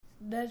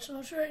That's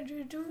no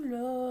stranger to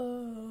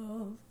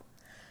love.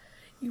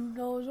 You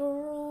know the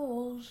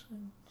rules,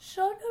 and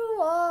so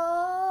do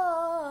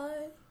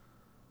I.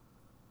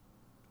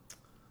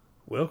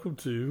 Welcome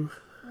to...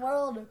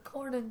 World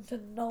according to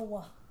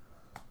Noah.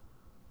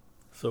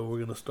 So we're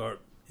going to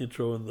start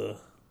introing the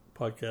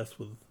podcast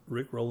with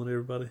Rick rolling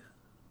everybody?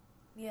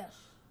 Yes.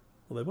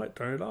 Well, they might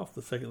turn it off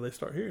the second they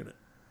start hearing it.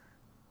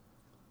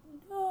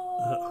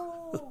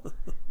 No.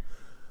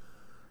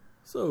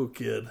 So,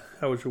 kid,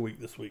 how was your week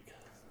this week?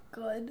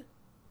 Good.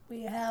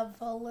 We have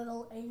a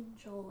little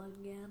angel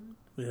again.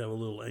 We have a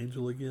little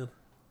angel again.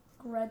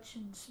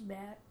 Gretchen's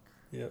back.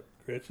 Yep,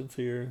 Gretchen's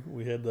here.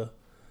 We had the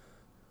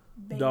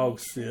Babysit. dog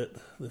sit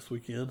this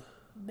weekend.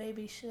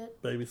 Babysit.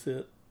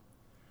 Babysit.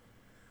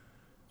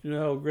 Do you know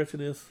how old Gretchen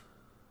is?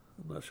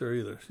 I'm not sure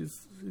either.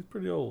 She's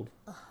pretty old.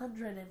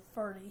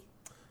 130.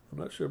 I'm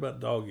not sure about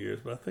dog years,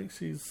 but I think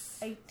she's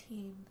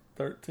 18.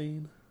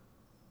 13,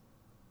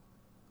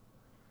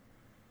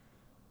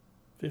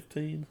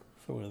 15,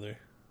 somewhere in there.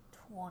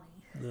 20.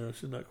 No,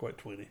 she's not quite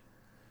 20.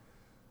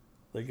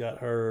 They got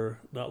her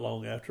not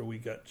long after we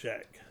got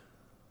Jack.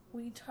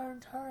 We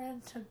turned her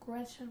into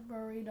Gretchen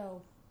Burrito.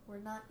 We're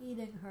not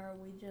eating her.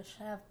 We just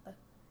have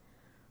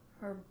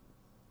her.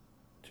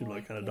 Do you know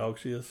what kind of dog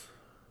she is?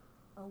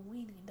 A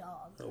weenie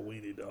dog. A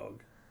weenie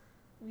dog.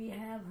 We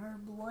have her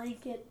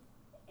blanket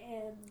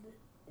and...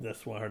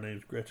 That's why her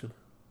name's Gretchen.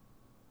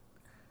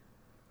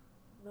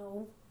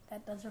 No,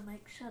 that doesn't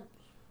make sense.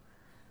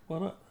 Why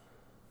not?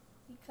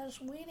 Because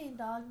weenie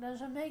dog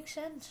doesn't make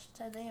sense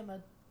to name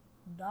a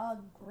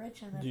dog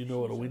Gretchen. Do you know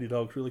what a weenie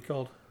dog's really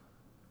called?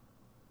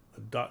 A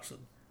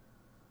Dachshund.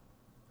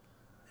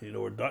 And you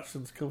know where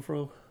Dachshunds come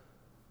from?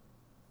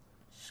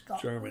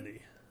 Scotland. Germany.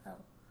 Oh.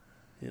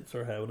 Hence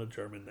her having a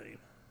German name.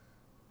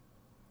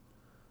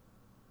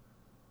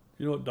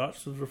 Do you know what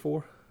Dachshunds are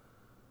for?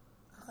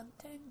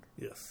 Hunting?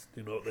 Yes.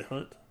 Do you know what they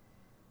hunt?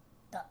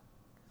 Duck.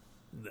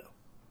 No.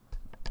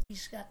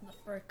 He's got the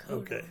fur coat.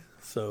 Okay,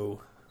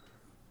 so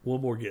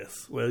one more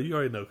guess. Well, you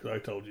already know because I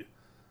told you.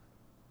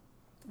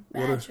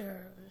 Badgers.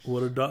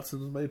 What are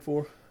Dachshunds made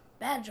for?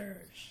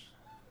 Badgers.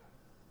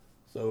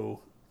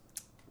 So,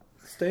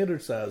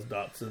 standard size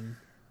Dachshund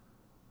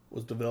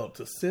was developed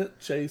to scent,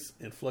 chase,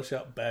 and flush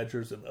out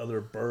badgers and other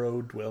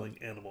burrow-dwelling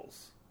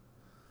animals.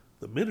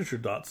 The miniature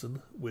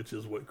Dachshund, which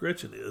is what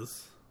Gretchen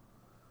is,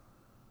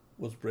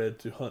 was bred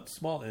to hunt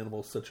small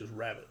animals such as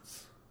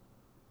rabbits.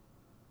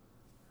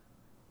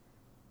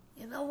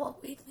 You know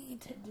what we need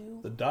to do?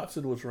 The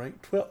Dachshund was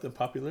ranked 12th in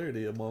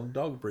popularity among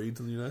dog breeds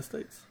in the United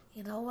States.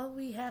 You know what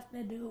we have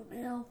to do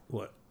now?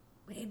 What?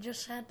 We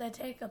just have to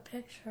take a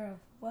picture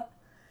of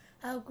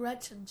how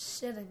Gretchen's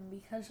sitting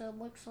because it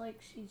looks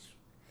like she's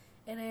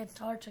in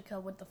Antarctica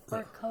with the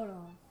fur coat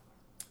on.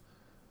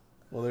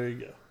 Well, there you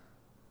go.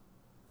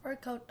 Fur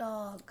coat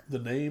dog. The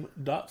name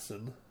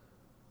Dachshund,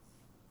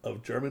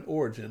 of German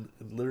origin,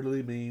 it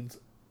literally means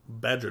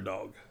badger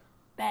dog.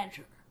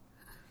 Badger.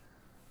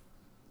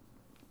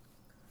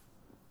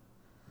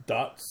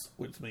 Dachs,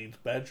 which means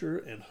badger,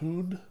 and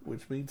Hund,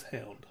 which means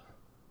hound.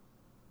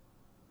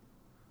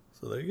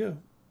 So there you go.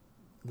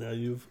 Now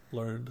you've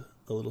learned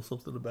a little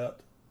something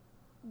about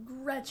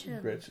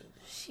Gretchen.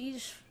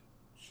 She's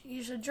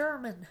a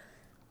German.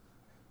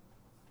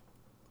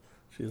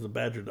 She's a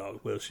badger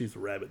dog. Well, she's a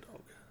rabbit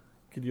dog.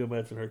 Can you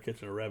imagine her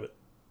catching a rabbit?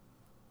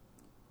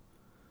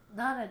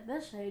 Not at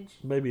this age.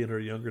 Maybe in her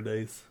younger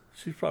days.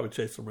 She's probably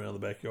chased them around the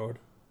backyard.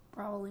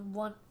 Probably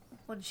when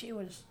she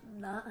was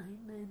 9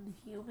 in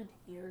human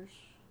years.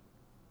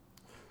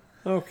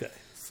 Okay,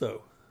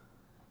 so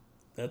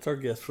that's our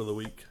guest for the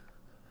week.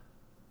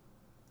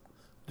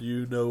 Do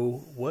you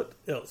know what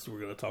else we're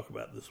going to talk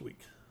about this week?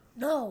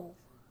 No.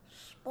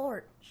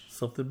 Sports.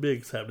 Something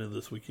big's happening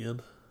this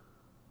weekend.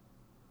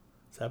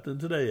 It's happening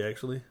today,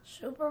 actually.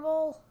 Super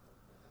Bowl?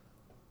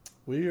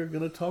 We are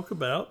going to talk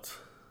about...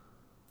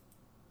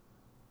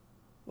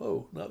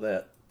 Whoa, not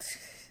that.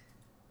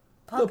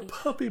 Puppy. The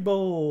Puppy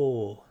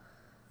Bowl.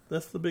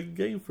 That's the big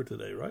game for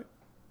today, right?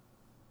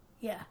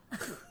 Yeah.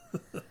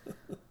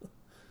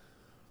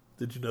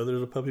 Did you know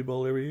there's a Puppy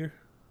Bowl every year?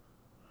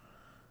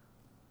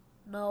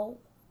 No.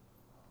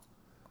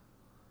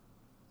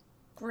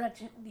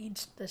 Gretchen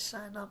needs to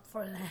sign up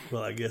for that.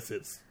 Well, I guess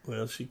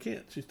she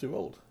can't. She's too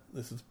old.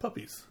 This is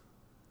puppies.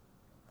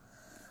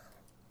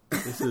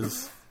 This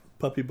is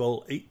Puppy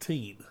Bowl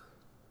 18.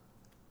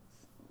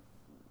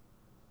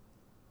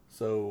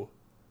 So,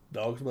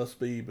 dogs must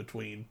be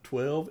between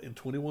 12 and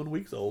 21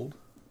 weeks old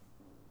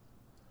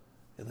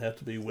and have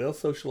to be well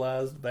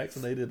socialized,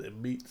 vaccinated,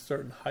 and meet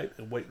certain height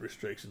and weight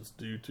restrictions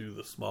due to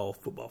the small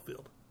football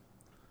field.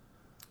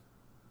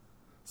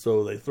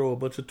 So they throw a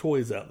bunch of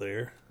toys out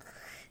there,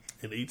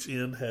 and each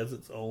end has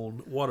its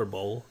own water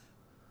bowl,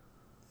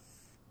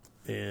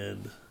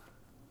 and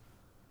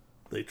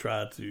they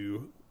try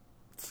to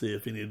see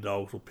if any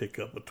dogs will pick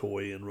up a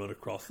toy and run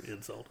across the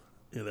end zone,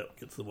 and that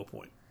gets them a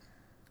point.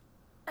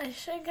 I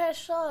think I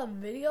saw a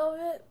video of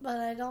it, but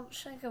I don't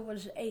think it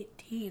was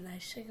 18. I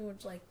think it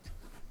was like...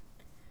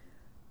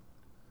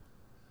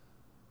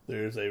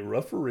 There's a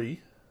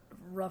referee.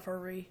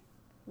 Referee.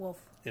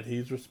 Wolf. And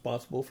he's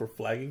responsible for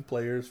flagging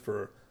players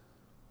for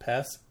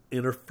pass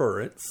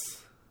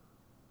interference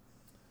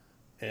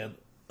and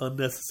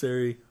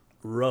unnecessary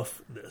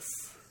roughness.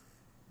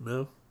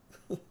 No?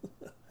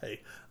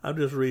 Hey, I'm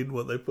just reading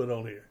what they put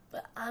on here.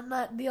 But I'm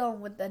not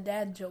dealing with the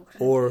dad jokes.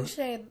 Or You're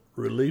saying,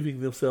 relieving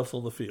themselves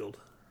on the field.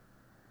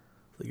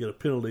 They get a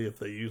penalty if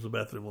they use the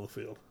bathroom on the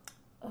field.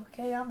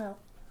 okay, I'm out.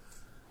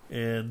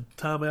 And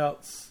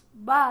timeouts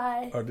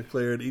Bye. are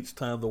declared each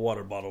time the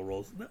water bottle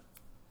rolls. No.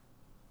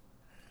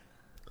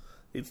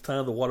 Each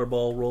time the water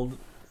bowl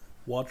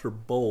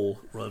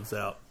runs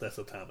out, that's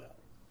a timeout.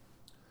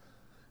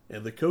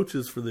 And the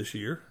coaches for this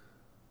year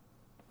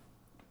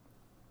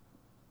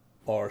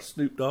are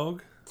Snoop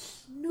Dogg,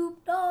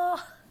 Snoop Dogg.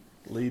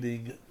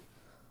 leading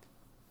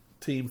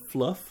Team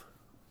Fluff,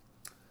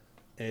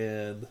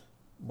 and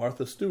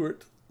Martha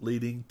Stewart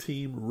leading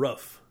Team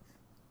Rough.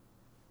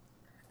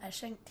 I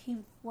think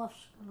Team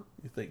Fluff's gonna...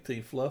 You think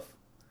Team Fluff?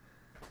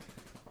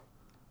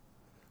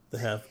 They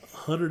have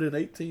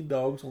 118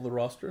 dogs on the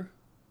roster,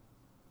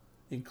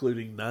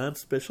 including 9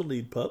 special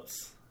need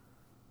pups.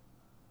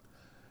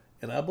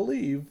 And I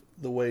believe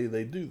the way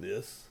they do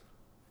this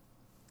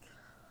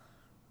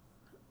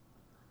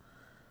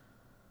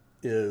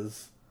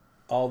is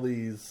all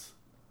these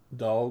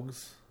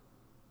dogs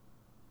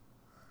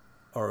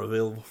are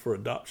available for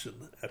adoption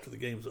after the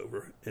game's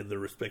over in their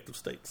respective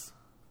states.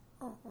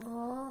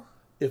 Uh-uh.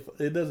 If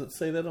it doesn't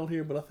say that on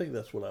here, but I think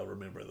that's what I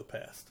remember in the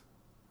past.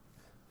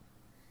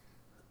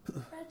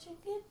 How'd you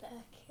get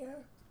back here?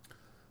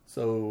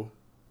 So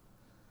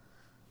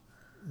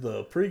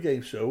the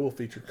pregame show will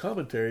feature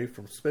commentary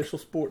from special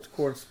sports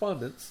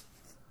correspondents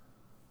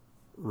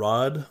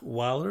Rod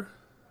Weiler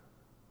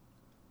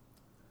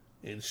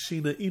and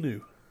Sheena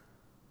Inu.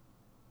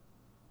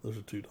 Those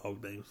are 2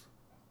 dog names.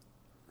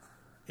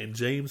 And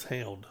James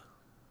Hound.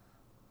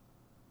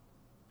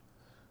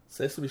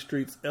 Sesame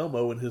Street's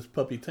Elmo and his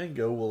puppy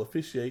Tango will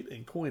officiate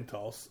in coin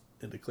toss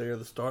and declare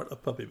the start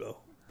of Puppy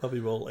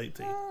Bowl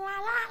 18.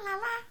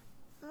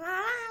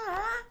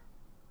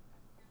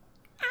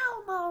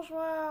 Elmo's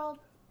World.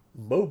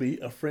 Moby,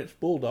 a French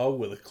bulldog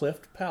with a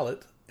cleft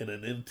palate and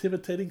an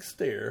intimidating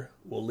stare,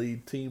 will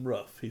lead Team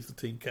Rough. He's the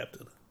team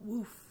captain.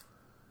 Woof.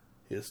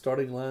 His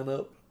starting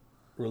lineup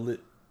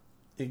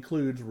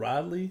includes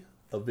Riley,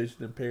 a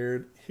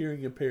vision-impaired,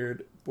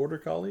 hearing-impaired border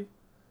collie,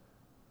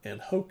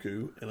 and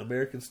Hoku, an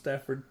American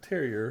Stafford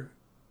Terrier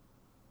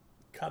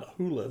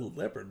Catahoula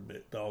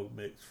leopard dog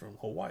mix from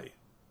Hawaii.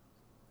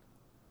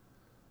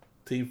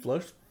 Team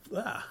Fluff...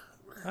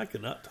 I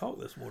cannot talk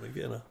this morning,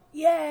 can I?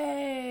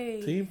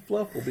 Yay! Team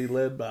Fluff will be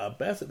led by a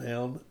Basset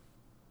Hound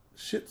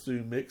Shih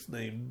Tzu mix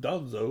named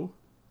Donzo.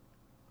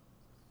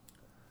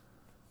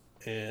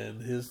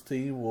 And his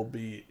team will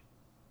be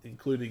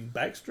including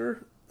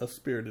Baxter, a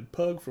spirited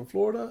pug from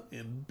Florida,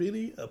 and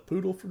Benny, a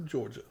poodle from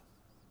Georgia,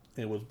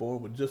 and was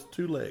born with just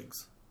 2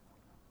 legs.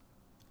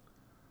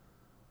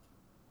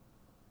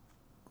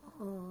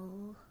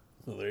 Oh.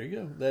 So there you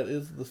go. That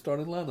is the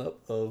starting lineup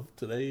of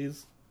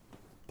today's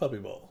Puppy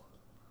Bowl.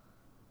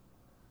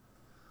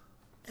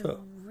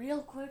 So, And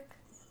real quick,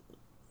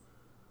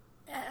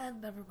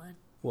 never mind.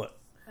 what?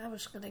 I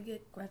was gonna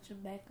get Gretchen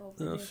back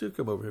over No, there. she'll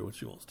come over here when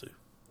she wants to.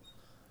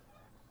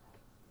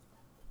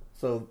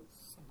 So,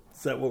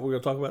 is that what we're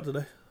going to talk about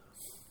today?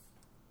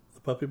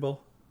 The Puppy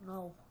Bowl?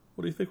 No.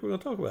 What do you think we're going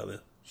to talk about then?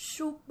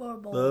 Super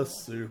Bowl. The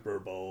Super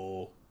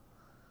Bowl.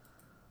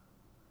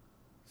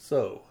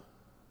 So,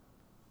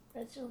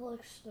 Gretchen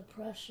looks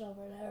depressed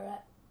over there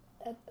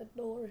at the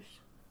doors.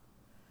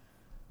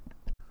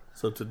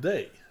 so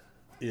today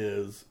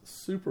is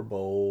Super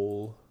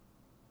Bowl.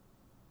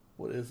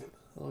 What is it?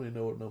 I don't even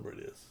know what number it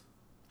is.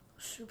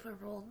 Super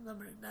Bowl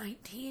number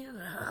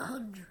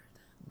 1900.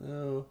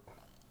 No.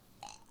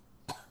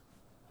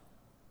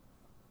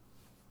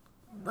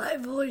 My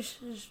voice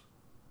is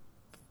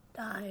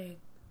dying.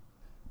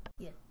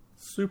 Yeah.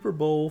 Super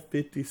Bowl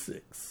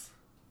 56.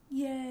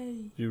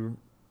 Yay. Did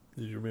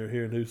you remember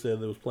hearing who said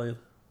that was playing?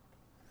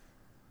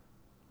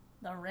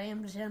 The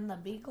Rams and the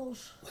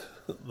Beagles.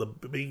 The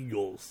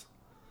Bengals.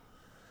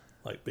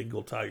 Like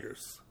Bengal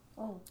Tigers.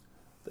 Oh.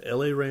 The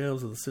LA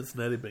Rams and the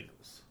Cincinnati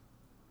Bengals.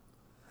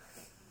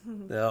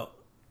 Now,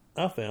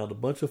 I found a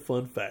bunch of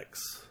fun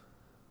facts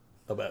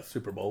about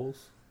Super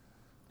Bowls.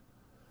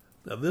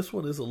 Now, this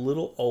one is a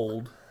little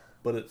old,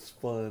 but it's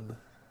fun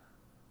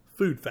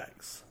food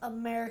facts.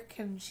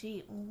 Americans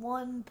eat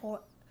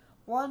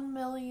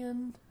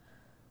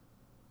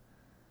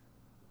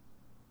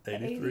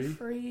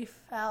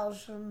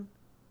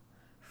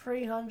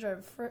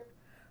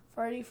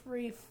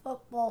 1,083,333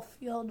 football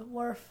field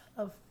worth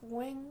of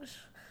wings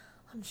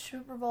on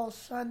Super Bowl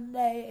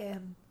Sunday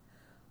and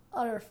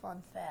other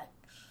fun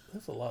facts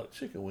That's a lot of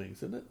chicken wings,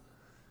 isn't it?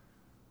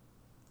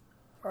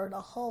 for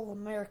the whole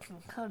American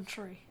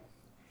country.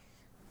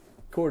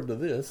 According to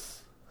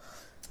this,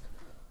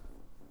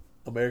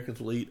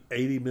 Americans will eat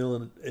 80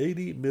 million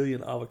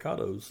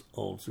avocados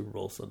on Super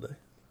Bowl Sunday.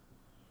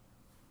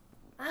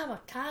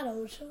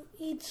 Avocados? Who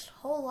eats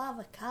whole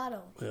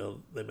avocado?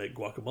 Well, they make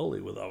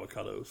guacamole with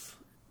avocados.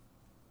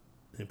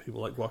 And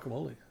people like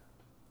guacamole.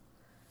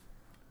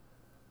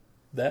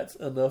 That's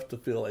enough to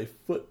fill a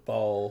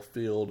football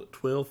field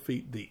 12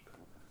 feet deep.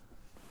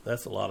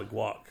 That's a lot of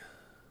guac.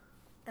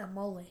 And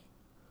mole.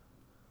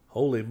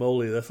 Holy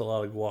moly, that's a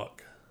lot of guac.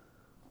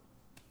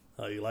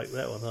 Oh, you like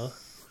that one, huh?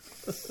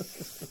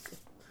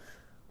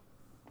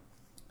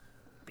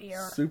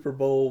 Beer. Super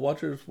Bowl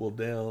watchers will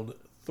down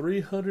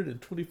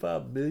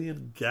 325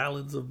 million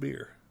gallons of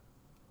beer.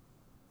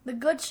 The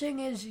good thing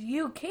is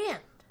you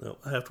can't. No,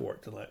 I have to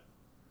work tonight.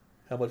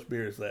 How much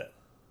beer is that?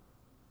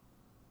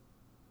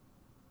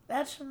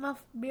 That's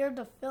enough beer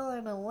to fill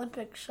an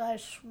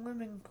Olympic-sized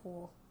swimming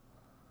pool.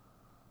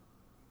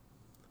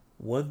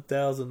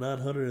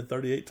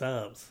 1,938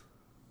 times.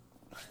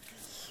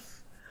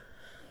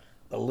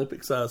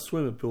 Olympic-sized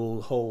swimming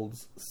pool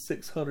holds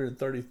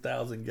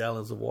 630,000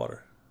 gallons of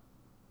water.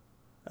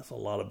 That's a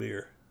lot of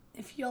beer.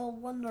 If you're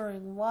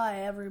wondering why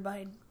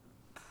everybody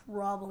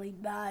probably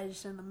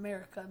dies in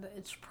America,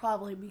 it's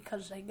probably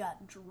because they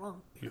got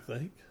drunk. You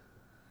think?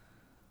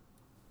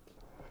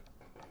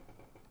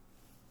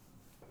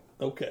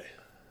 Okay.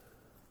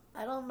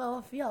 I don't know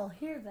if y'all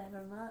hear that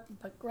or not,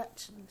 but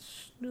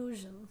Gretchen's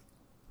snoozing.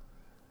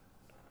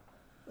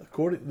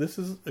 This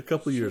is a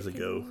couple years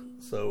ago,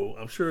 so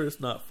I'm sure it's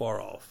not far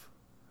off.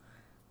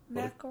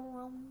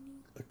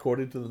 Macaroni.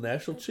 According to the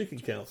National Chicken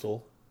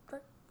Council, they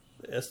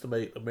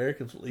estimate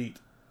Americans will eat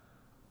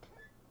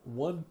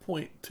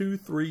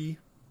 1.23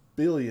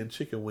 billion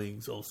chicken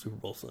wings on Super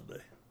Bowl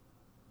Sunday.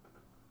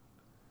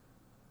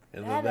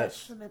 And that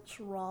estimate's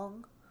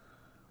wrong.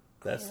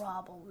 That's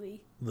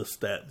probably the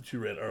stat that you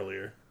read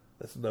earlier.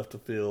 That's enough to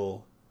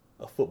fill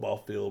a football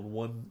field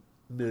 1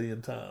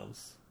 million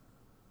times.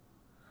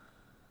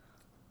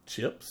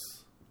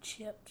 Chips?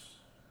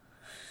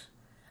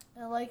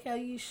 I like how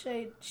you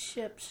say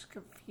chips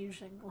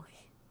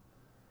confusingly.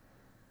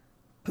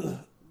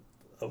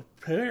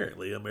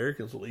 Apparently,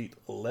 Americans will eat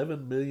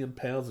 11 million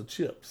pounds of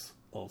chips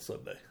on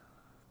Sunday.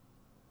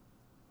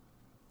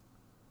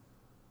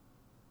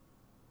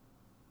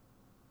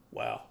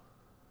 Wow.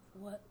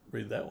 What?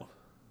 Read that one.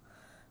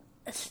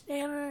 A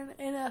standard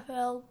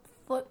NFL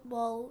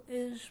football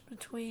is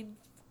between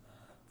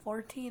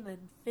 14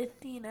 and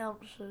 15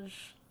 ounces,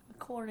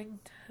 according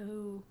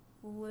to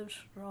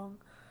Livestrong.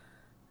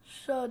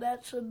 So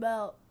that's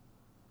about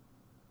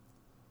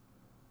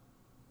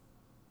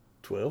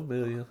 12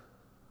 million.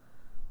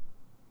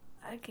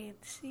 I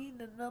can't see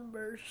the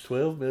numbers.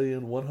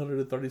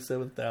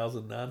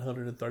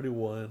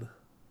 12,137,931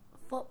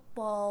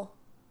 football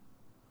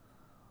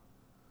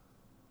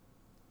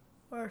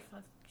worth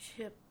of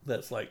chip.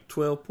 That's like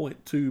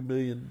 12.2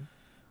 million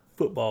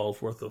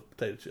footballs worth of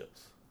potato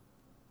chips.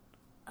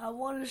 I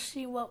want to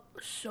see what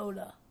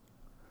soda.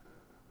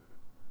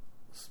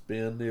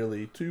 Spend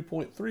nearly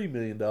 $2.3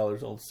 million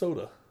on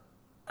soda.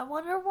 I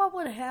wonder what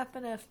would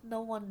happen if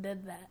no one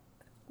did that.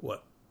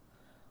 What?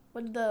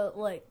 Would the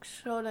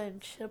soda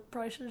and chip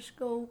prices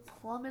go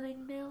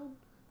plummeting down?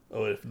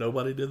 Oh, if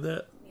nobody did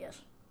that?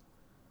 Yes.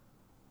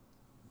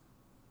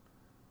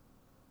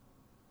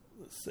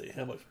 Let's see.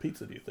 How much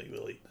pizza do you think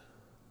they'll eat?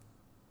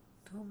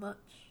 Too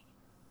much.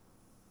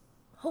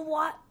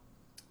 What?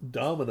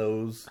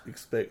 Domino's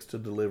expects to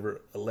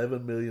deliver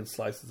 11 million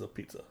slices of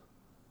pizza.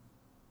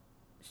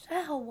 Is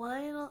that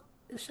Hawaiian?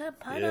 Is that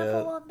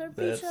pineapple on their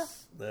pizza?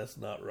 That's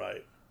not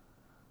right.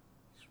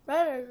 It's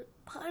rather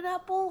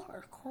pineapple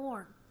or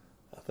corn.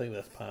 I think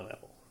that's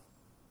pineapple.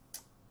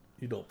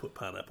 You don't put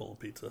pineapple on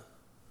pizza.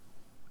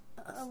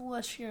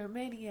 Unless you're a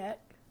maniac.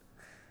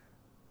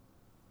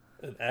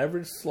 An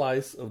average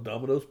slice of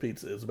Domino's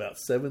pizza is about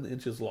 7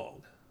 inches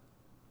long.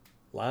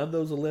 Line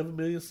those 11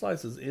 million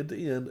slices end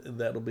to end, and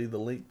that'll be the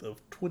length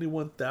of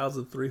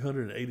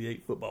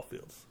 21,388 football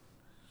fields.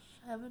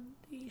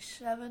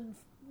 77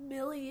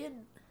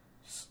 million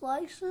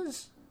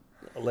slices?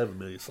 11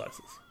 million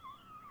slices.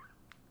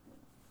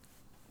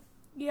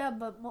 Yeah,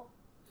 but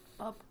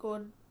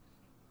popcorn.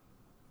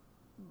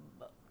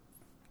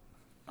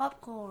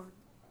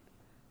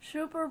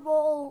 Super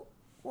Bowl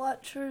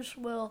watchers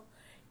will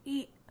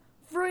eat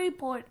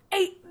 3.8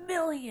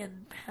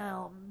 million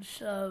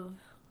pounds of,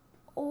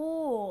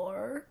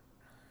 or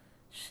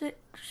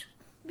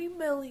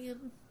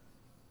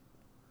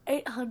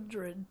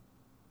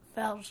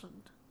 60,800,000.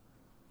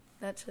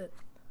 That's it.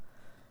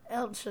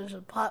 Ounces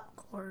of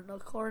popcorn,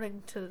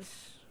 according to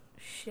this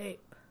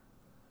shape.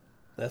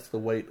 That's the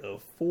weight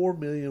of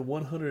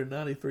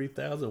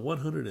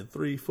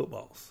 4,193,103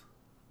 footballs.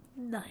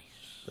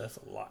 Nice. That's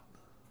a lot.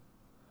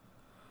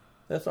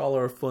 That's all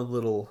our fun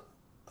little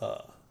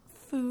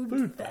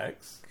food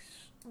facts.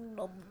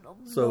 Nom,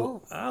 nom, So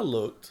nom. I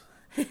looked.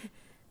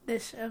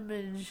 This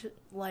image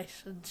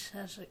license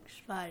has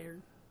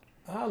expired.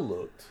 I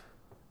looked.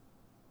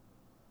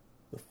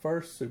 The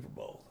first Super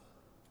Bowl.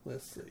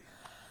 Let's see.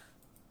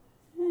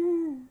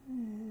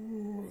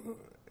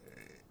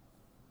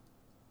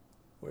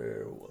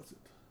 Where was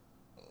it?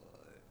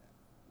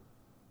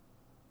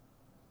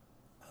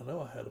 I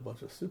know I had a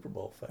bunch of Super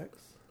Bowl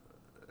facts.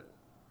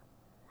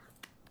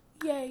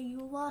 Yay,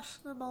 you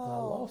lost them I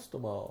all. lost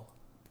them all.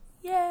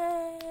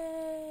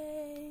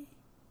 Yay!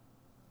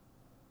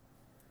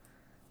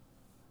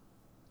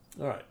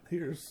 All right,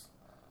 here's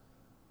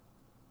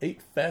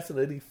 8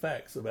 fascinating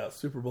facts about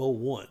Super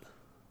Bowl I.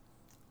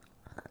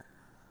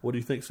 What do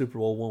you think Super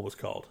Bowl I was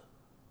called?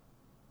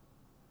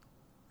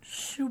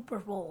 Super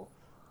Bowl.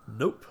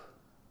 Nope.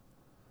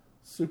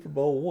 Super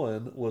Bowl I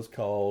was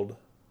called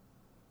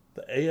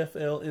the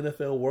AFL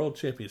NFL World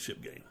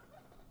Championship game.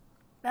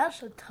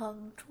 That's a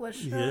tongue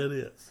twister. Yeah, it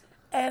is.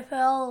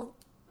 AFL.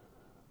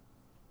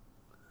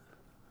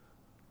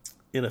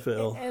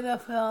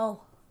 NFL.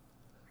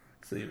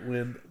 See,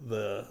 when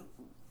the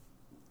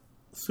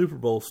Super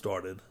Bowl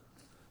started,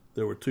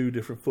 there were 2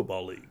 different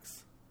football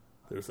leagues.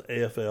 There's the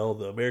AFL,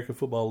 the American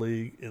Football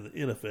League, and the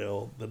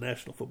NFL, the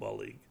National Football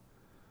League.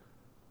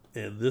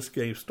 And this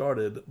game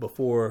started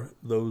before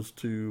those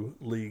 2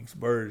 leagues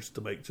merged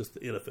to make just the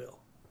NFL.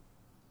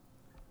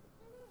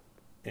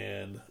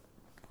 And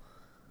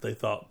they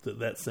thought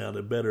that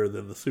sounded better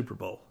than the Super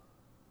Bowl.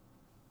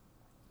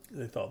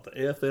 They thought the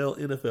AFL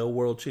NFL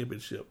World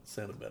Championship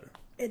sounded better.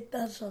 It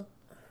doesn't.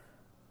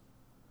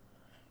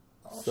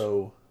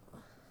 So,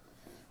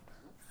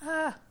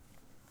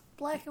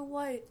 black and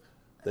white.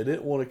 they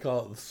didn't want to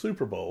call it the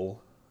Super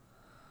Bowl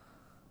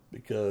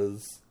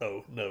because,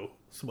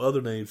 some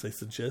other names they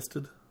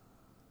suggested.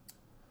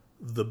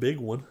 The Big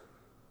One.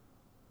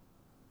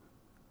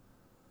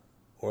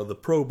 Or the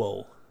Pro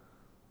Bowl.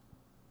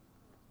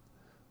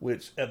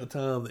 Which, at the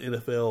time, the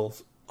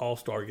NFL's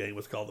All-Star game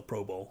was called the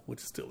Pro Bowl,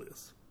 which it still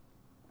is.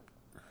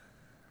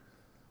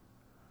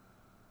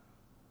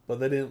 But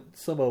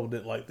some of them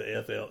didn't like the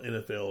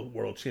NFL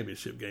World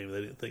Championship game.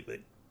 They didn't think they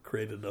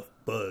created enough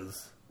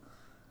buzz.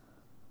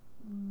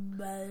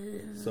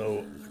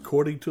 So,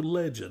 according to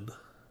legend,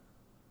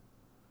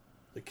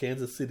 the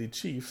Kansas City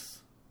Chiefs,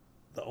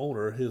 the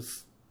owner,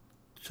 his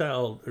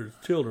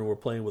children were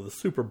playing with a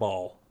Super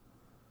Ball.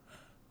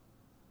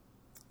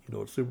 You know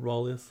what a Super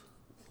Ball is?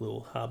 A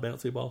little high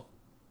bouncy ball.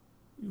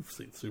 You've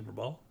seen Super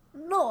Ball.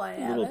 No, I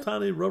haven't. Little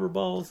tiny rubber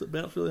balls that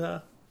bounce really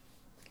high.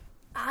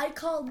 I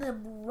called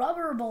them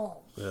rubber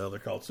balls. Well, they're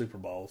called Super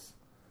Balls.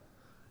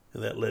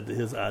 And that led to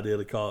his idea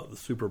to call it the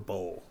Super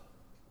Bowl.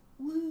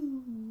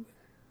 Woo.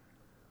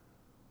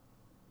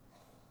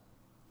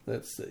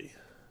 Let's see.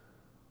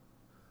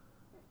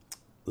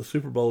 The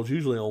Super Bowl is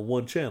usually on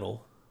one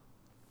channel.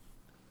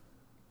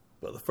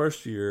 But the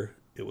first year,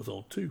 it was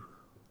on 2.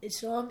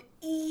 It's on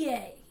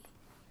EA.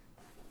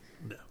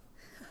 No.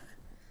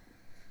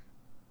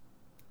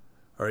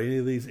 Are any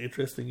of these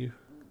interesting you?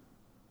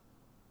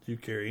 Do you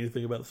care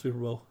anything about the Super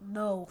Bowl?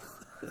 No.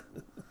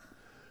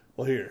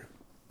 Well, here.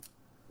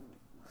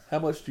 How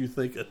much do you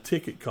think a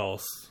ticket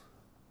costs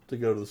to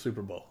go to the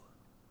Super Bowl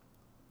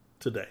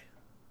today?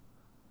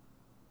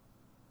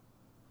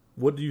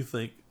 What do you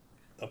think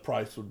a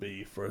price would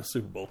be for a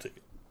Super Bowl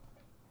ticket?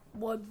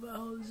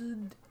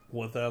 1,000.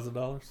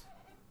 $1,000?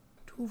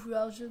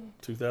 2,000.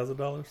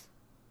 $2,000?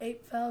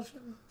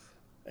 8,000.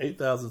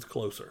 8,000's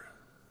closer.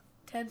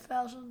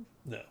 10,000.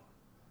 No.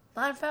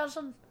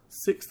 9,000.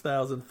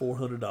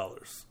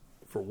 $6,400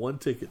 for one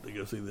ticket to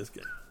go see this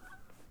game.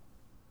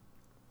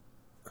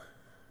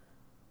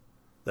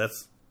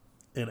 That's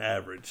an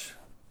average.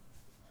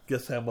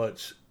 Guess how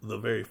much the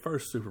very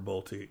first Super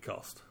Bowl ticket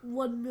cost?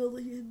 1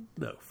 million.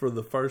 No, for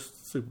the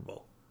first Super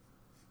Bowl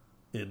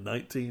in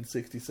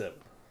 1967.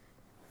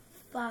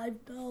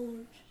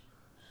 $5.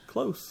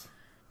 Close.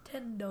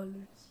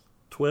 $10.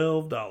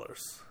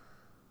 $12.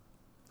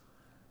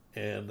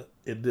 And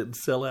it didn't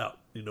sell out.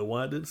 You know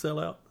why it didn't sell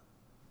out?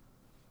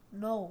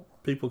 No.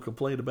 People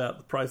complained about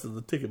the price of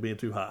the ticket being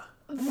too high.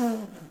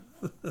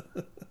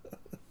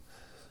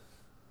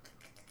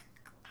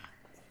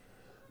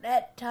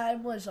 That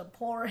time was a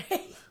poor age.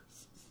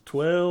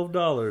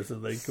 $12,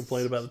 and they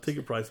complained about the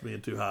ticket price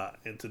being too high.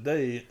 And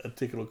today, a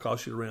ticket will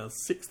cost you around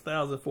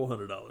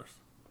 $6,400.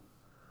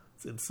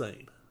 It's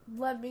insane.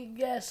 Let me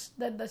guess,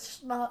 did the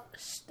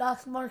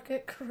stock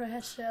market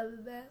crash out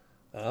of that?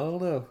 I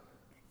don't know.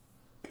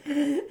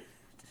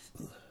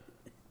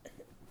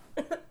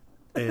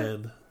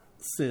 And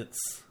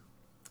since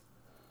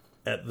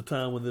at the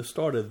time when this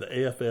started, the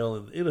AFL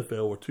and the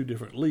NFL were 2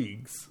 different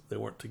leagues, they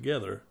weren't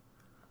together,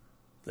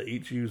 they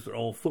each used their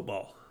own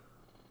football.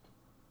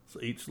 So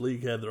each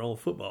league had their own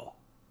football.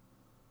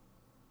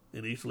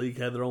 And each league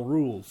had their own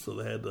rules, so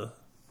they had to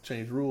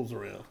change rules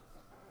around.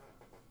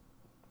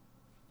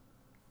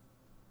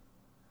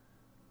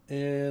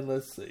 And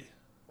let's see.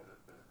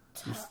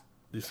 Do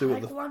you see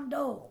what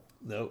Taekwondo.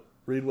 No.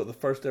 Read what the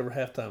first ever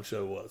halftime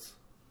show was.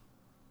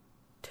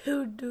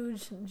 2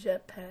 dudes in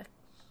jetpacks.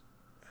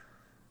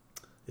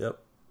 Yep.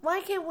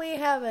 Why can't we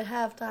have a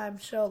halftime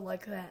show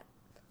like that?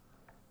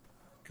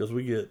 Because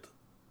we get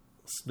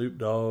Snoop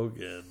Dogg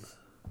and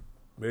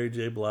Mary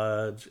J.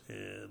 Blige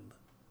and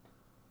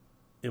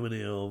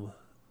Eminem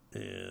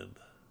and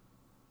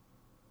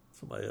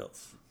somebody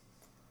else.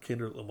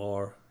 Kendrick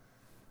Lamar.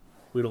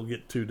 We don't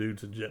get 2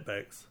 dudes in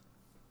jetpacks.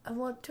 I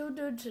want 2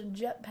 dudes in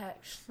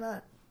jetpacks,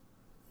 not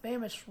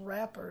famous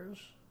rappers.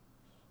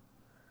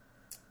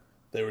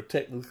 They were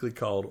technically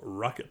called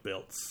rocket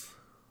belts,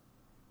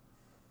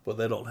 but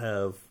they don't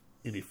have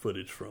any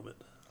footage from it.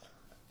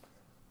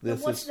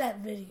 What's that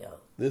video?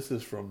 This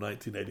is from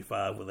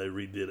 1985 when they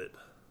redid it.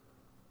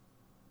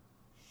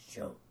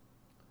 Show.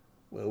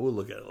 Well, we'll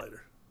look at it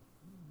later.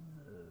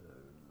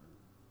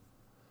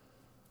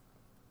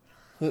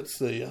 Let's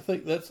see. I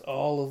think that's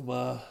all of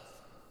my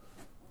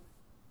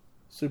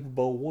Super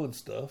Bowl I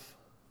stuff.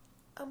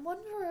 I'm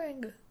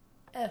wondering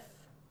if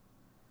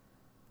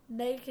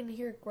they can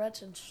hear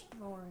Gretchen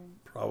snoring.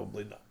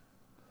 Probably not.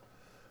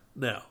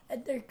 Now.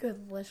 And they're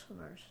good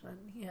listeners, then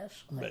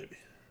yes. Maybe.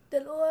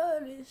 The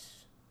Lord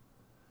is...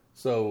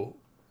 So,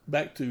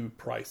 back to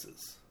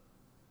prices.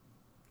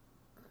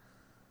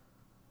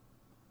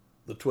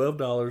 The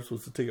 $12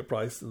 was the ticket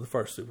price in the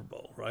first Super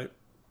Bowl, right?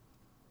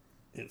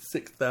 And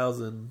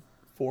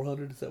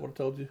 $6,400, is that what I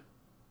told you?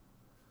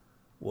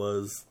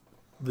 Was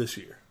this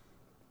year.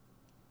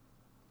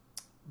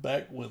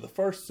 Back when the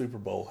first Super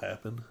Bowl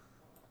happened,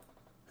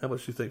 how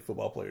much do you think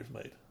football players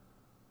made?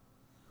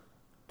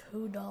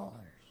 $2.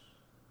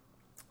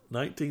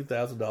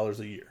 $19,000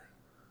 a year.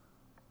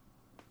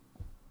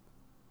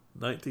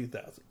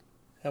 19,000.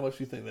 How much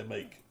do you think they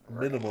make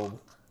minimum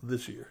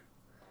this year?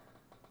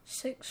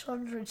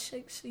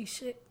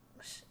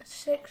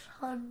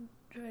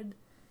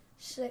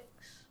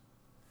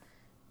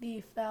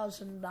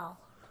 $660,000.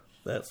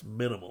 That's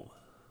minimum.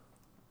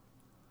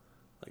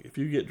 Like if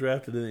you get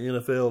drafted in the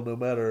NFL, no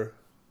matter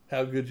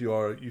how good you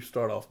are, you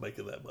start off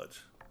making that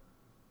much.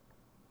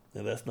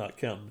 And that's not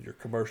counting your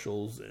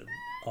commercials and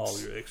all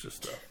your extra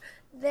stuff.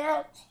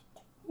 That's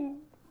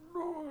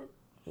Well,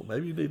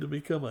 maybe you need to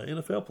become an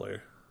NFL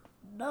player.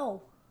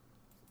 no.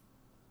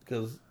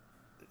 Because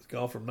it's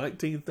gone from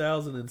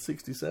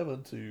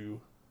 19,067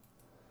 to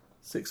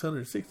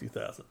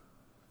 660,000.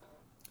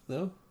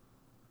 No?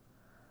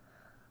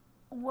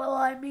 Well,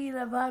 I mean,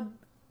 if I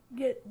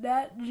get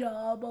that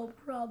job, I'll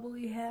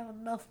probably have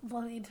enough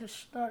money to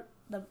start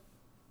the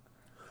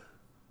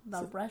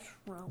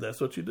restaurant. That's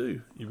what you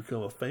do. You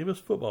become a famous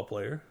football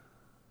player,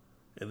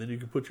 and then you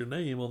can put your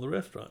name on the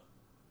restaurant.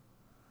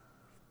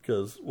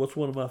 Because what's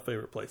one of my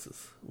favorite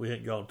places we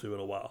ain't gone to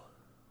in a while?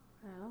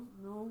 I don't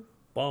know.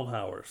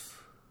 Baumhauer's.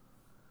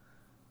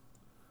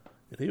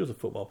 And he was a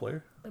football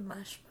player. Am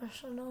I supposed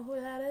to know who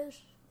that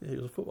is? Yeah, he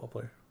was a football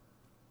player.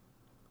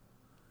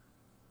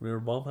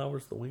 Remember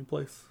Baumhauer's, the wing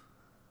place?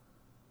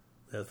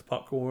 It has the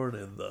popcorn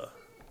and the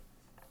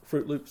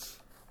Fruit Loops.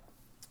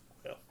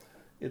 Well,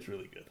 it's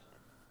really good.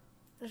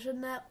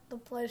 Isn't that the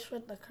place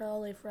with the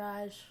curly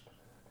fries?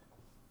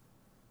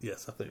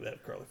 Yes, I think they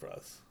have curly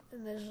fries.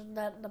 And isn't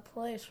that the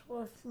place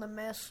with the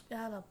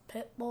mascot, a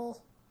pit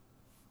bull?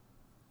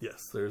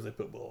 Yes, there's a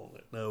pit bull on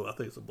it. No, I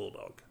think it's a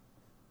bulldog.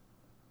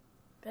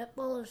 Pit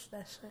bull is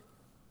that's it.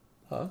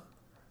 Huh?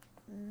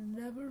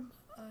 Never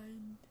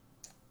mind.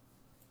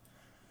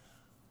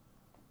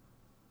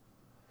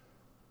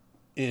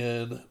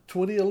 In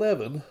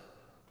 2011,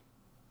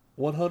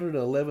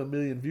 111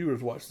 million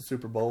viewers watched the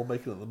Super Bowl,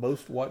 making it the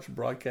most watched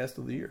broadcast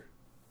of the year.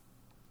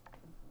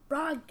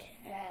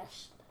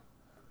 Broadcast.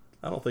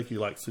 I don't think you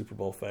like Super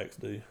Bowl facts,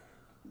 do you?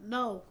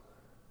 No.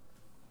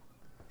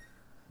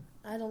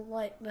 I don't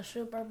like the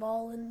Super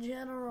Bowl in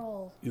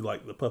general. You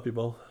like the Puppy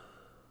Bowl?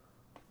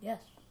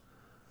 Yes.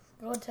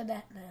 Go to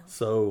that now.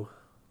 So,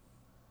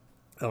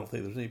 I don't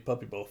think there's any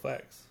Puppy Bowl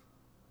facts.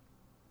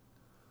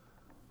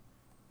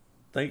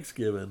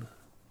 Thanksgiving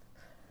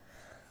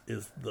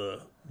is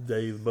the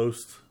day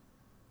most,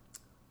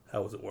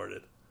 how was it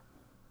worded?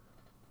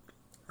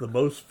 The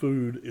most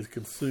food is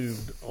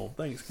consumed on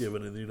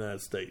Thanksgiving in the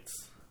United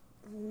States.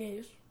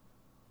 Yes.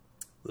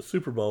 The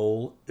Super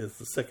Bowl is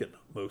the second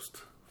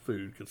most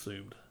food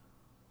consumed.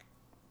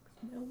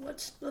 Now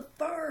what's the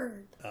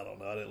third? I don't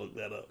know. I didn't look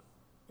that up.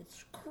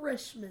 It's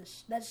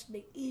Christmas. That's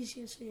the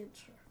easiest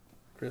answer.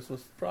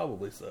 Christmas?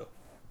 Probably so.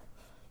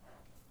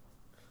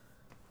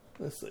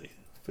 Let's see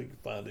if we can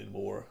find any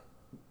more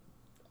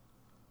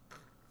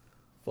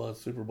fun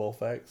Super Bowl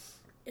facts.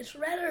 It's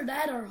rather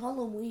that or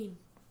Halloween.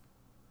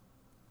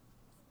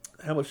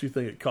 How much do you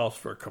think it costs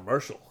for a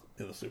commercial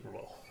in the Super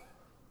Bowl?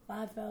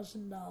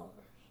 $5,000.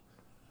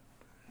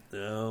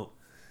 No.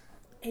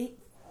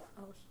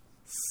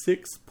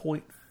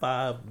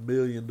 $6.5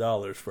 million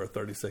for a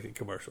 30-second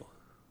commercial.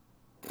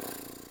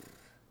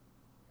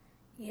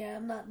 Yeah,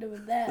 I'm not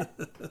doing that.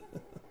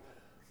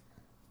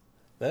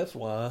 That's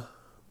why,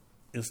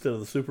 instead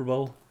of the Super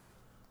Bowl,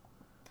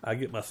 I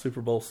get my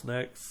Super Bowl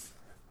snacks,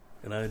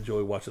 and I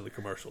enjoy watching the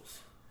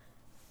commercials.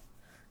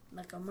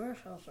 The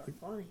commercials are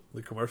funny.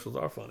 The commercials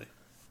are funny.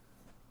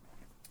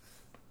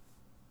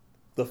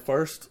 The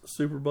first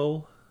Super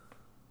Bowl,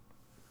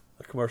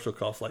 a commercial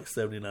cost like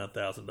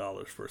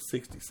 $79,000 for a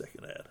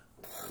 60-second ad.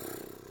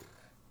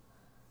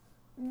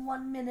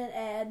 1 minute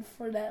ad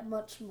for that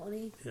much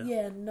money?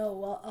 Yeah,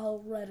 no,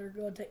 I'll rather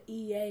go to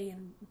EA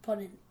and put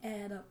an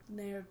ad up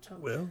there to...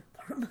 Well,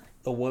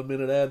 a 1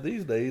 minute ad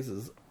these days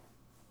is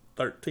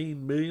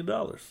 $13 million.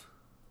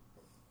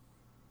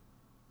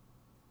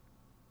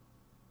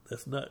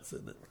 That's nuts,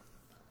 isn't it?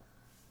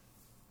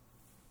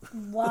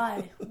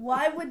 Why?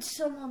 Why would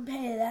someone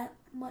pay that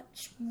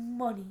much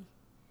money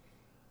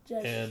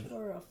just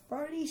for a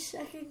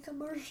 30-second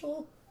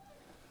commercial?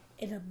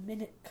 in a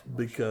minute commercial.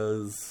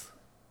 Because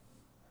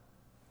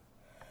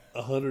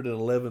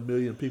 111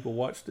 million people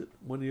watched it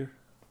one year.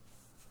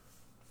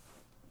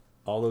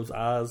 All those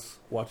eyes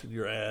watching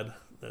your ad,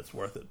 that's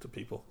worth it to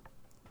people.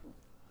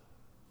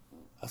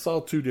 I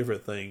saw two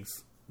different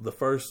things. The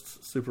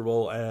first Super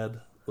Bowl ad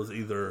was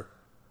either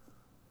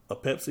a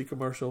Pepsi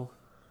commercial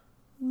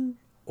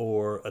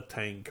or a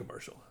Tang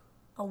commercial.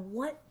 A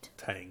what?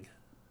 Tang.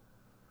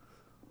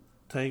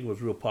 Tang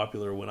was real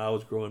popular when I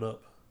was growing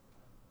up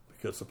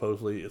because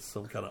supposedly it's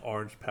some kind of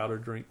orange powder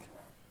drink,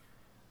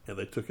 and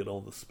they took it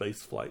on the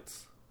space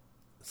flights.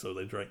 So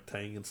they drank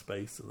Tang in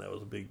space, and that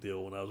was a big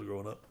deal when I was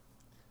growing up.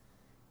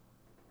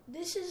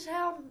 This is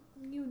how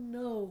you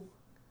know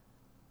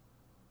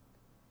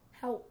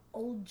how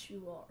old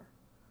you are.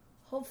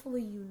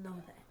 Hopefully you know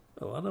that.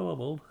 Oh, I know I'm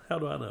old. How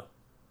do I know?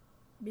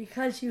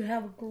 Because you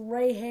have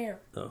gray hair.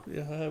 Oh,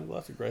 yeah, I have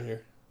lots of gray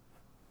hair.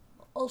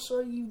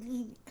 Also, you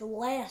need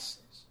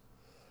glasses.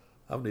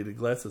 I've needed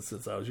glasses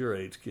since I was your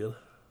age, kid.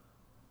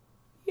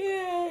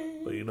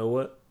 Yay! But you know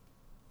what?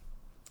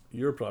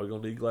 You're probably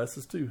going to need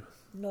glasses too.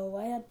 No,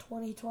 I had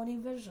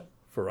 20/20 vision.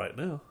 For right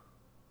now.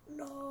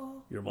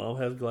 No. Your mom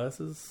has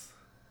glasses.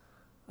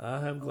 I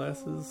have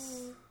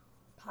glasses.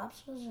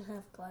 Pops doesn't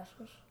have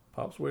glasses.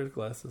 Pops wears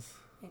glasses.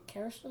 And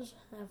Karis doesn't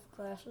have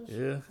glasses.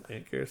 Yeah,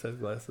 Aunt Karis has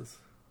glasses.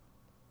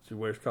 She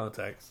wears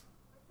contacts.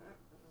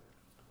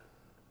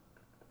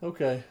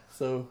 Okay,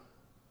 so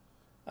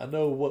I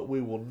know what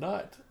we will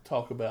not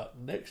talk about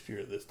next year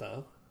at this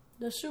time.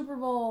 The Super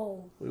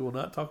Bowl. We will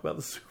not talk about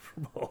the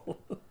Super Bowl.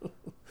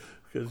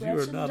 Because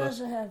Gretchen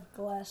doesn't have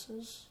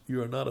glasses.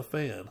 You are not a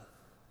fan.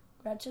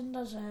 Gretchen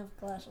doesn't have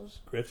glasses.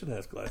 Gretchen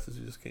has glasses,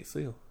 you just can't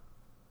see them.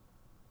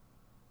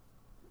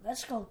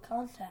 That's called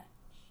contacts.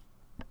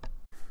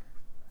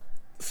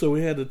 So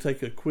we had to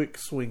take a quick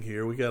swing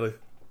here. We got a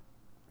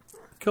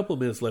couple of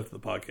minutes left of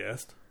the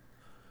podcast.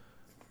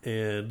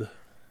 And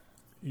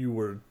you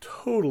were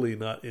totally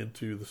not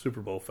into the Super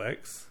Bowl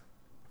facts.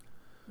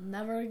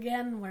 Never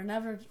again. We're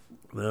never...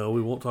 No,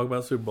 we won't talk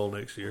about Super Bowl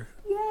next year.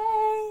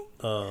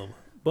 Yay!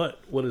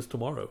 But what is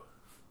tomorrow?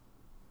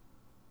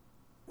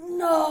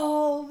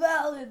 No,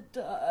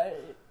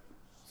 Valentine.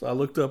 So I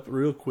looked up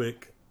real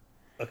quick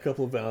a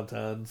couple of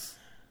Valentine's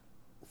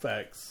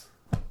facts.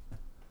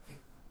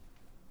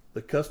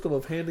 The custom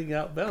of handing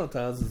out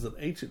Valentines is an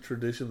ancient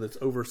tradition that's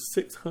over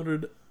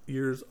 600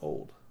 years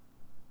old.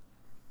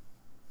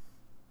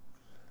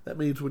 That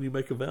means when you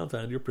make a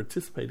Valentine, you're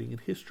participating in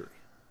history.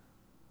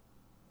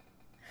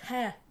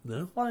 Ha.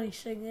 No? Funny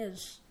thing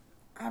is,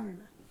 I'm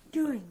not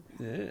doing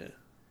that. Yeah.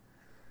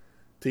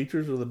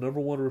 Teachers are the number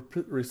one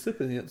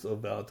recipients of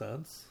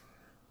Valentines.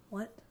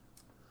 What?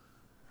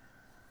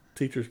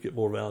 Teachers get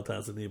more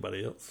Valentines than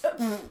anybody else.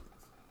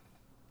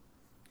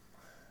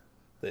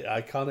 The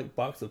iconic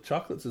box of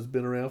chocolates has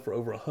been around for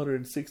over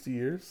 160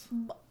 years.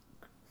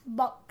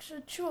 Box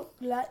of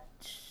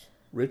chocolates.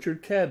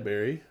 Richard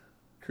Cadbury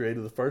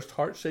created the first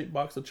heart-shaped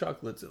box of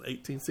chocolates in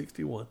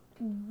 1861.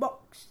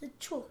 Box of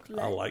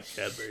chocolates. I like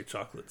Cadbury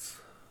chocolates.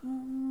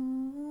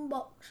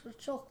 Box of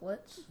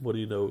chocolates. What do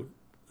you know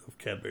of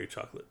Cadbury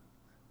chocolate?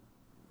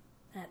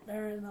 That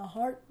they're in a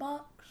heart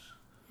box,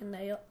 and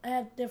they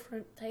have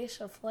different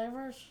tastes of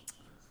flavors.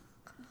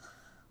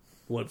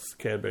 What's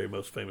Cadbury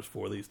most famous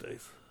for these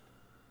days?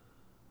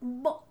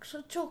 Box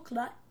of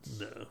chocolates.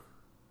 No.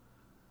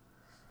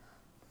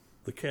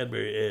 The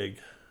Cadbury egg.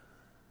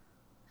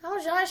 How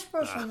was I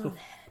supposed to know that?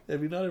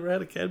 Have you not ever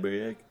had a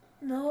Cadbury egg?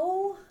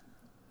 No.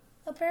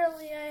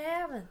 Apparently I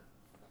haven't.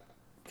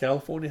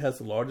 California has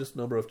the largest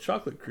number of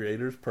chocolate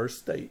creators per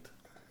state,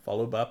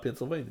 followed by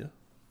Pennsylvania.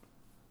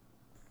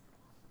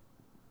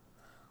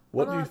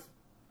 What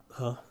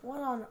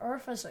on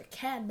earth is a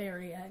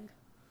Cadbury egg?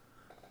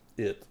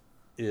 It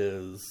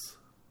is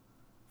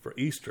for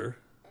Easter,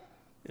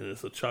 and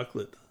it's a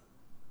chocolate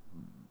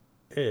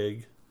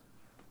egg,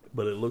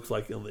 but it looks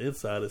like on the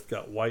inside it's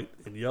got white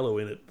and yellow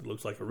in it. It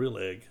looks like a real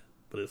egg,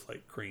 but it's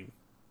like cream.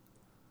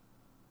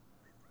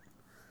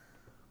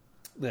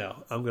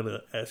 Now, I'm going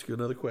to ask you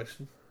another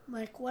question.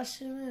 My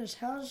question is,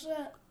 how is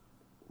that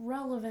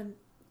relevant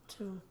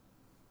to...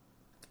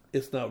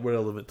 It's not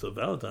relevant to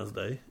Valentine's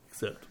Day,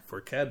 except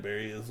for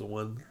Cadbury is the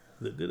one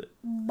that did it.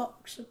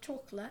 Box of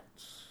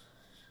chocolates.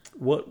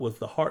 What was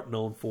the heart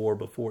known for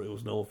before it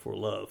was known for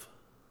love?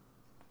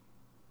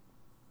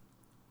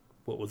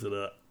 What was it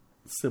a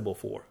symbol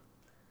for?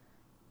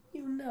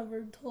 You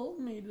never told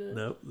me this.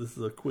 No, this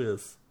is a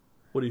quiz.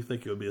 What do you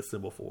think it would be a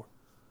symbol for?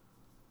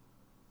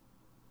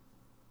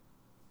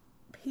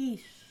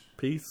 Peace.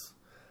 Peace?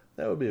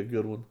 That would be a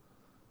good one.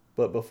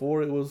 But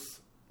before it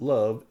was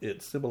love,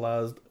 it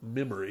symbolized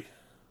memory.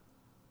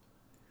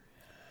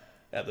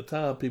 At the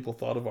time, people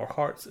thought of our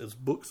hearts as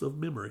books of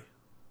memory.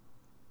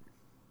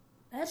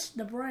 That's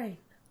the brain.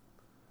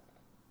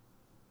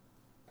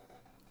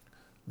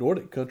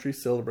 Nordic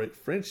countries celebrate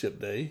Friendship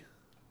Day.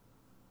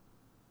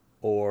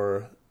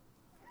 Or,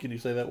 can you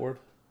say that word?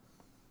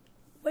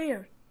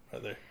 Where?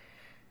 Right there.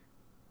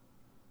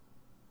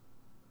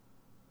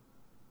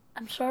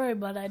 I'm sorry,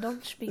 but I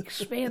don't speak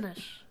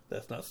Spanish.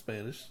 That's not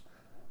Spanish.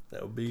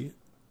 That would be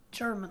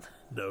German.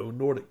 No,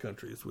 Nordic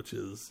countries, which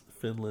is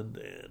Finland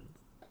and...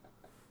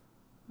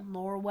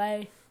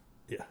 Norway.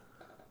 Yeah.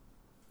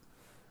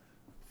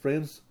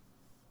 Friends,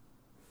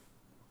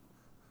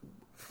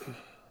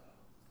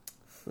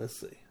 let's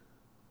see.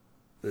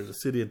 There's a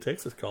city in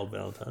Texas called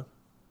Valentine.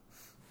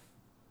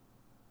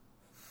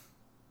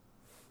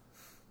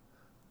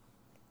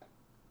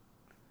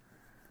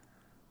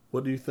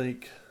 What do you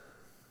think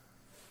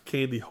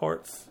candy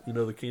hearts, you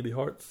know the candy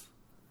hearts?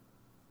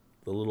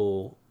 The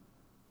little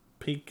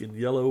pink and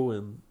yellow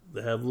and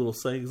they have little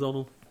sayings on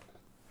them?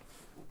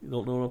 You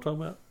don't know what I'm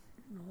talking about?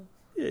 No.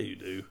 Yeah, you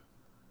do.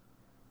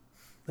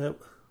 They have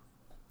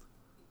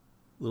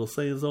little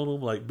sayings on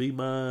them like be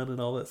mine and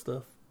all that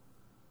stuff.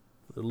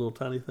 They're little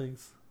tiny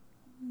things.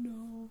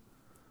 No.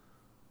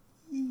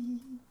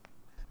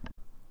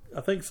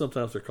 I think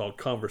sometimes they're called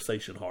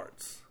conversation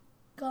hearts.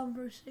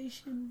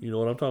 Conversation. You know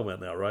what I'm talking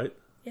about now, right?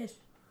 Yes.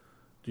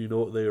 Do you know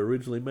what they were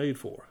originally made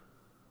for?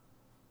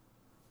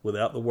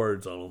 Without the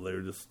words on them, they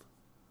were just...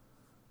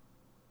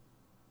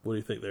 What do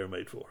you think they were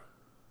made for?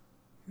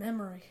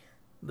 Memory.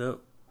 No.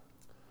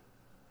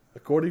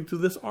 According to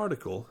this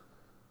article,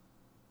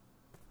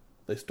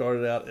 they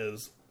started out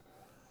as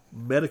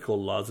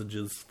medical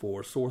lozenges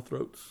for sore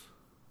throats.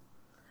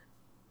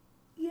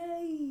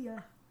 Yay!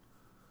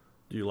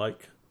 Do you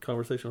like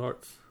conversation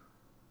hearts?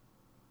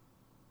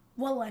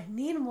 Well, I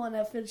need one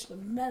if it's a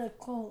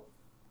medical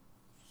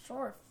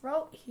sore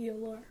throat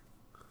healer.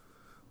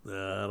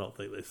 Nah, I don't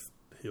think they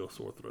heal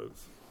sore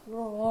throats.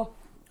 Oh.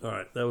 All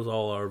right, that was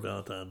all our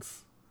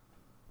Valentine's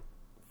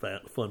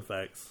fun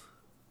facts.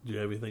 Do you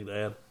have anything to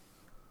add?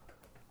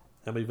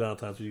 How many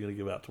Valentines are you going to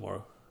give out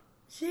tomorrow?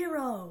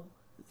 0.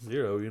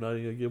 0? You're not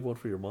even going to give one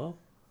for your mom?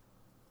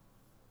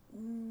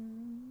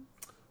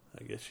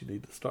 I guess you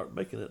need to start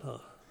making it, huh?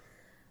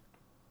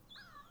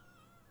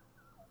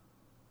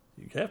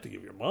 You have to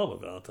give your mom a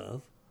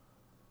Valentine's.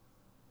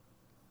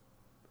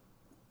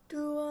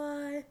 Do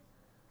I?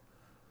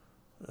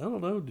 I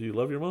don't know. Do you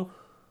love your mom?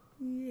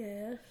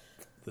 Yes.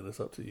 Then it's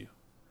up to you.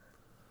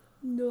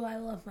 Do I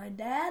love my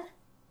dad?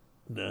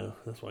 No,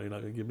 that's why you're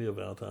not going to give me a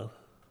Valentine.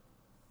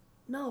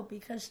 No,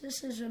 because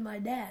this isn't my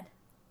dad.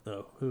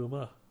 No, who am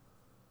I?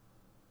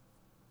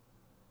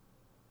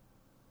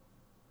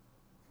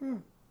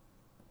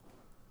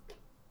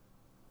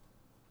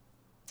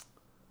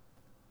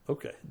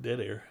 Okay, dead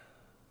air.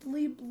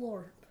 Bleep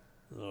blorp.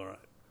 All right.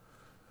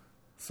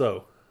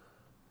 So,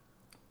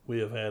 we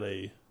have had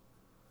a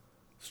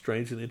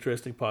strange and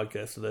interesting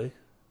podcast today.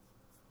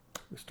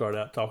 We start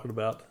out talking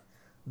about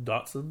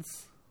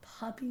Dachshunds,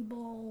 Puppy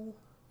Bowl.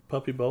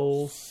 Puppy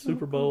Bowl,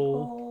 Super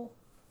Bowl,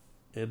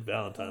 and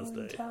Valentine's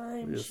Day.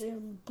 Valentine's Just-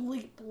 and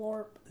bleep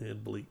blorp.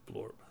 and Bleak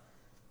Blorp.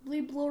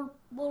 Bleep blorp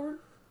blorp.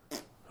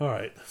 All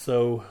right,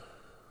 so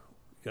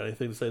got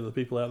anything to say to the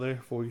people out there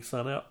before we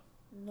sign out?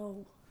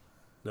 No.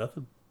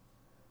 Nothing.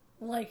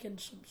 Like and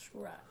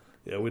subscribe.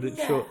 Yeah, we didn't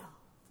Yeah. show.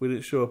 We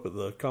didn't show up at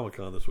the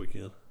Comic-Con this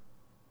weekend.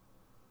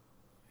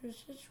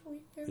 Is this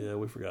weekend? Yeah,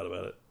 we forgot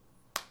about it.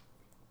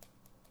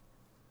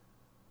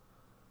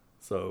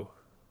 So,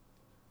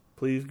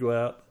 please go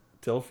out,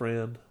 tell a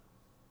friend.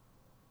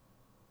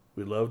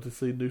 We'd love to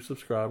see new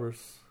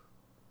subscribers.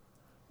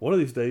 One of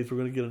these days, we're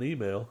going to get an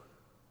email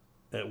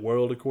at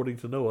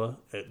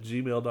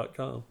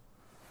worldaccordingtonoah@gmail.com.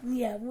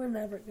 Yeah, we're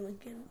never going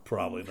to get it.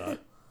 Probably not.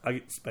 I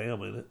get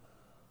spam in it.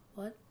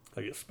 What?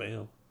 I get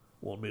spam.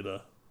 Want me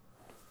to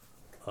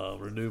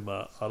renew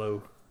my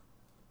auto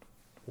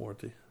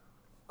warranty.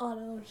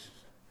 Autos.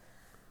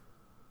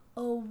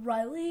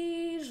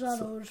 O'Reilly's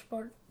Auto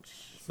Sports.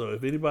 So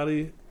if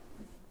anybody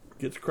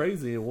gets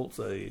crazy and wants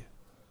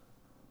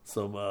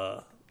some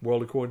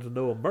World According to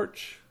Noah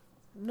merch,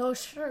 No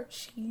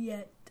shirts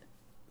yet.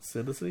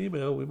 send us an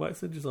email. We might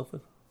send you something.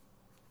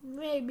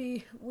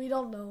 Maybe. We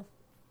don't know.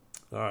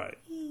 All right.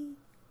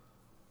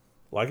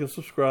 Like and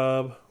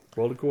subscribe.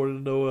 World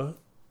According to Noah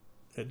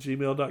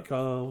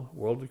 @gmail.com.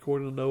 World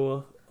According to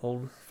Noah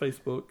on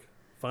Facebook.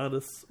 Find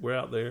us. We're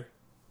out there.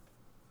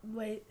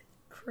 Wait,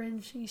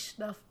 cringy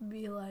stuff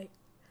be like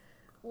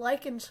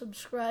and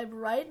subscribe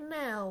right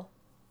now,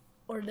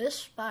 or this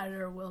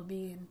spider will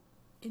be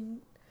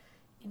in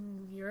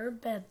your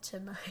bed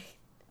tonight.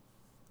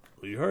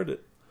 Well, you heard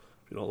it.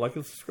 If you don't like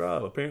and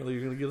subscribe, apparently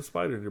you're going to get a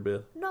spider in your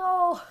bed.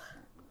 No.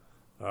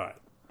 All right.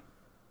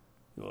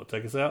 You want to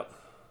take us out?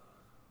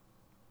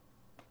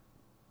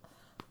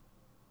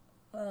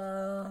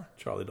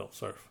 Charlie don't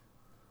surf.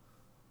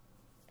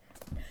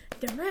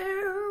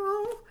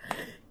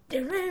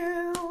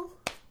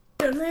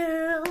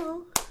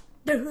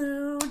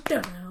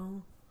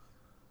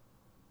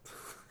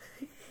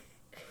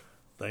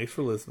 Thanks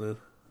for listening.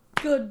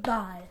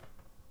 Goodbye.